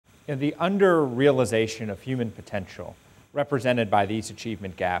And the under-realization of human potential represented by these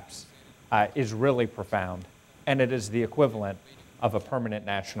achievement gaps is really profound, and it is the equivalent of a permanent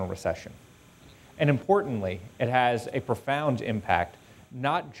national recession. And importantly, it has a profound impact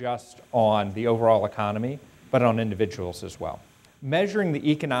not just on the overall economy, but on individuals as well. Measuring the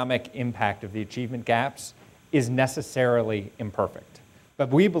economic impact of the achievement gaps is necessarily imperfect, but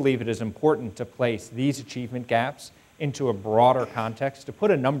we believe it is important to place these achievement gaps into a broader context, to put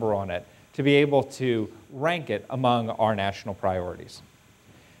a number on it, to be able to rank it among our national priorities.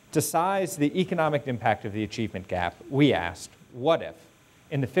 To size the economic impact of the achievement gap, we asked, what if,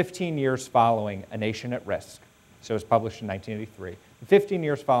 in the 15 years following A Nation at Risk, so it was published in 1983, the 15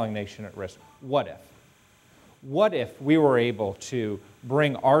 years following Nation at Risk, what if? What if we were able to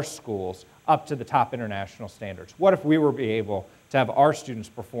bring our schools up to the top international standards? What if we were able to have our students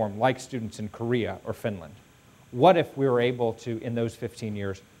perform like students in Korea or Finland? What if we were able to, in those 15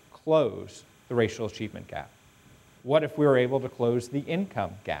 years, close the racial achievement gap? What if we were able to close the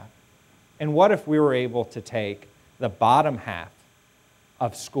income gap? And what if we were able to take the bottom half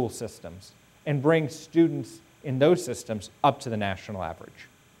of school systems and bring students in those systems up to the national average?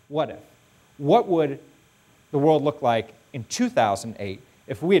 What if? What would the world look like in 2008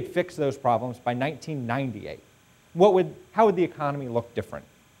 if we had fixed those problems by 1998? How would the economy look different?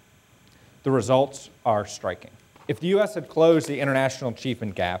 The results are striking. If the U.S. had closed the international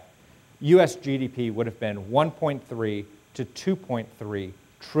achievement gap, U.S. GDP would have been $1.3 to $2.3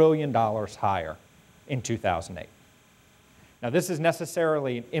 trillion higher in 2008. Now, this is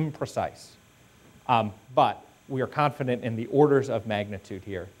necessarily imprecise, but we are confident in the orders of magnitude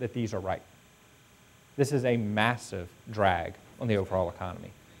here that these are right. This is a massive drag on the overall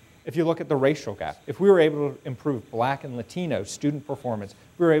economy. If you look at the racial gap, if we were able to improve Black and Latino student performance,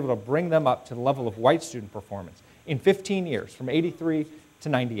 if we were able to bring them up to the level of white student performance in 15 years, from 83 to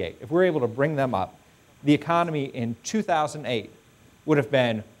 98, if we were able to bring them up, the economy in 2008 would have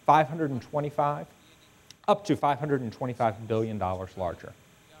been up to $525 billion larger.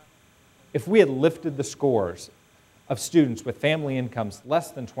 If we had lifted the scores of students with family incomes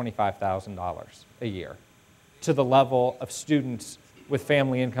less than $25,000 a year to the level of students with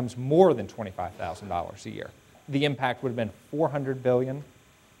family incomes more than $25,000 a year, the impact would have been $400 billion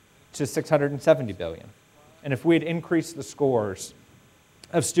to $670 billion. And if we had increased the scores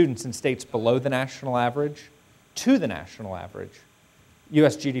of students in states below the national average to the national average,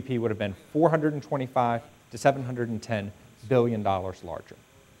 U.S. GDP would have been $425 to $710 billion larger.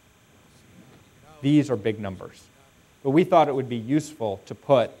 These are big numbers. But we thought it would be useful to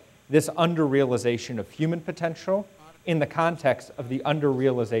put this under-realization of human potential in the context of the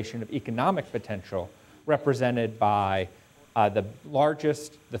under-realization of economic potential represented by the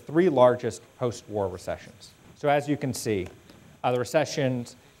three largest post-war recessions. So as you can see, the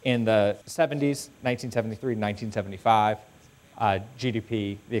recessions in the 70s, 1973 to 1975,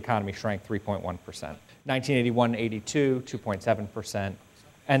 GDP, the economy shrank 3.1%. 1981-82, 2.7%.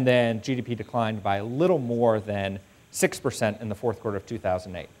 And then GDP declined by a little more than 6% in the fourth quarter of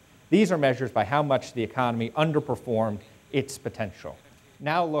 2008. These are measures by how much the economy underperformed its potential.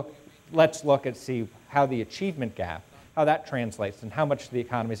 Now let's look and see how the achievement gap, how that translates and how much the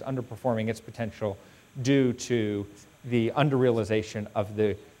economy is underperforming its potential due to the under-realization of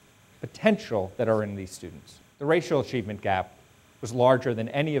the potential that are in these students. The racial achievement gap was larger than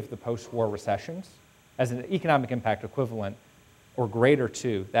any of the post-war recessions, as an economic impact equivalent or greater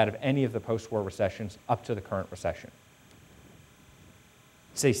to that of any of the post-war recessions up to the current recession.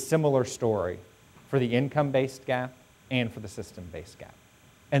 It's a similar story for the income-based gap and for the system-based gap.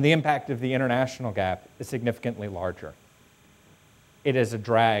 And the impact of the international gap is significantly larger. It is a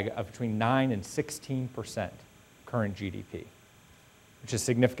drag of between 9 and 16% current GDP, which is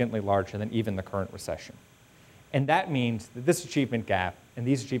significantly larger than even the current recession. And that means that this achievement gap and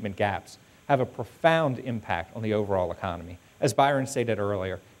these achievement gaps have a profound impact on the overall economy. As Byron stated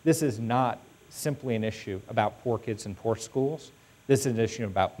earlier, this is not simply an issue about poor kids in poor schools. This is an issue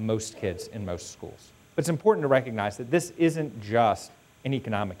about most kids in most schools. But it's important to recognize that this isn't just an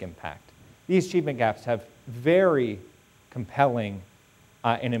economic impact. These achievement gaps have very compelling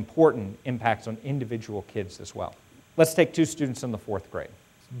and important impacts on individual kids as well. Let's take two students in the fourth grade.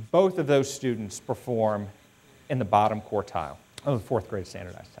 Both of those students perform in the bottom quartile of the fourth grade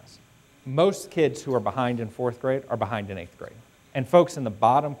standardized test. Most kids who are behind in fourth grade are behind in eighth grade. And folks in the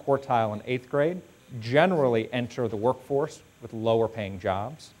bottom quartile in eighth grade generally enter the workforce with lower paying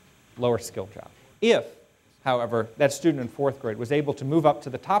jobs, lower skilled jobs. If, however, that student in fourth grade was able to move up to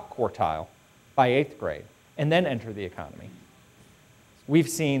the top quartile by eighth grade and then enter the economy, we've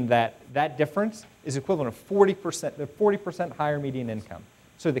seen that that difference is equivalent to 40% higher median income.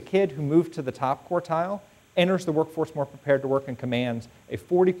 So the kid who moved to the top quartile enters the workforce more prepared to work and commands a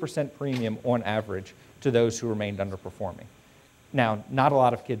 40% premium on average to those who remained underperforming. Now, not a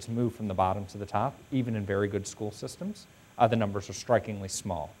lot of kids move from the bottom to the top, even in very good school systems. The numbers are strikingly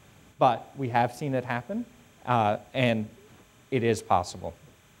small. But we have seen it happen, and it is possible.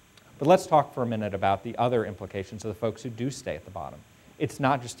 But let's talk for a minute about the other implications of the folks who do stay at the bottom. It's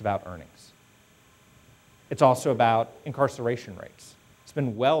not just about earnings. It's also about incarceration rates. It's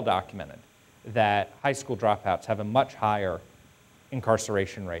been well documented that high school dropouts have a much higher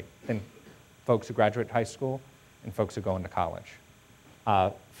incarceration rate than folks who graduate high school and folks who go into college.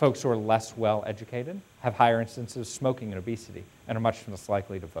 Folks who are less well educated have higher instances of smoking and obesity and are much less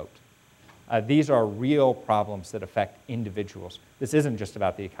likely to vote. These are real problems that affect individuals. This isn't just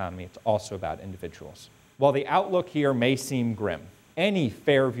about the economy, it's also about individuals. While the outlook here may seem grim, any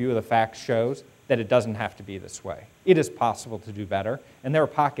fair view of the facts shows that it doesn't have to be this way. It is possible to do better, and there are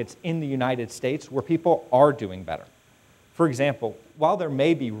pockets in the United States where people are doing better. For example, while there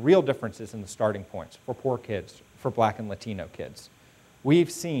may be real differences in the starting points for poor kids, for Black and Latino kids, we've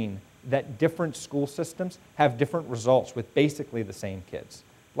seen that different school systems have different results with basically the same kids.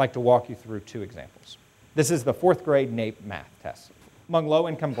 I'd like to walk you through two examples. This is the 4th grade NAEP math test. Among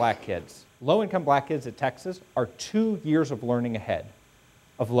low-income Black kids at Texas are 2 years of learning ahead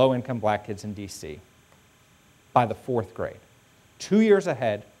of low-income Black kids in DC by the 4th grade. 2 years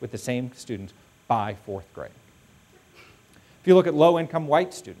ahead with the same students by 4th grade. If you look at low-income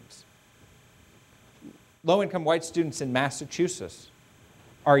white students in Massachusetts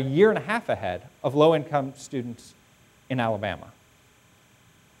are a year and a half ahead of low-income students in Alabama.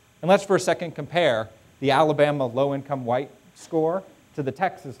 And let's for a second compare the Alabama low-income white score to the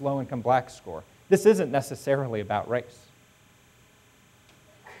Texas low-income Black score. This isn't necessarily about race.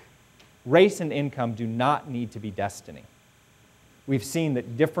 Race and income do not need to be destiny. We've seen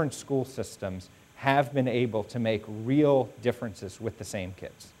that different school systems have been able to make real differences with the same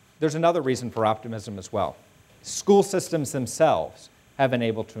kids. There's another reason for optimism as well. School systems themselves have been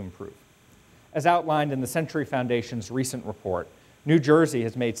able to improve. As outlined in the Century Foundation's recent report, New Jersey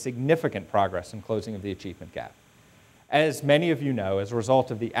has made significant progress in closing of the achievement gap. As many of you know, as a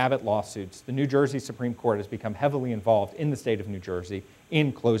result of the Abbott lawsuits, the New Jersey Supreme Court has become heavily involved in the state of New Jersey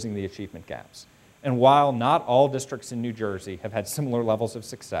in closing the achievement gaps. And while not all districts in New Jersey have had similar levels of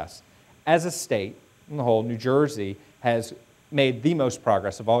success, as a state, in the whole, New Jersey has made the most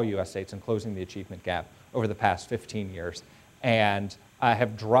progress of all U.S. states in closing the achievement gap over the past 15 years, and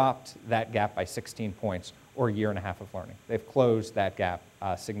have dropped that gap by 16 points, or a year and a half of learning. They've closed that gap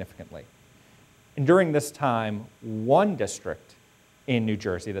significantly. And during this time, one district in New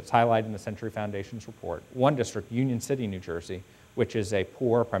Jersey that's highlighted in the Century Foundation's report, one district, Union City, New Jersey, which is a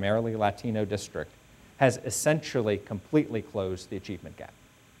poor, primarily Latino district, has essentially completely closed the achievement gap.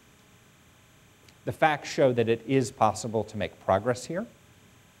 The facts show that it is possible to make progress here,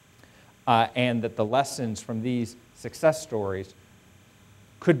 and that the lessons from these success stories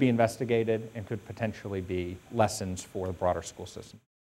could be investigated and could potentially be lessons for the broader school system.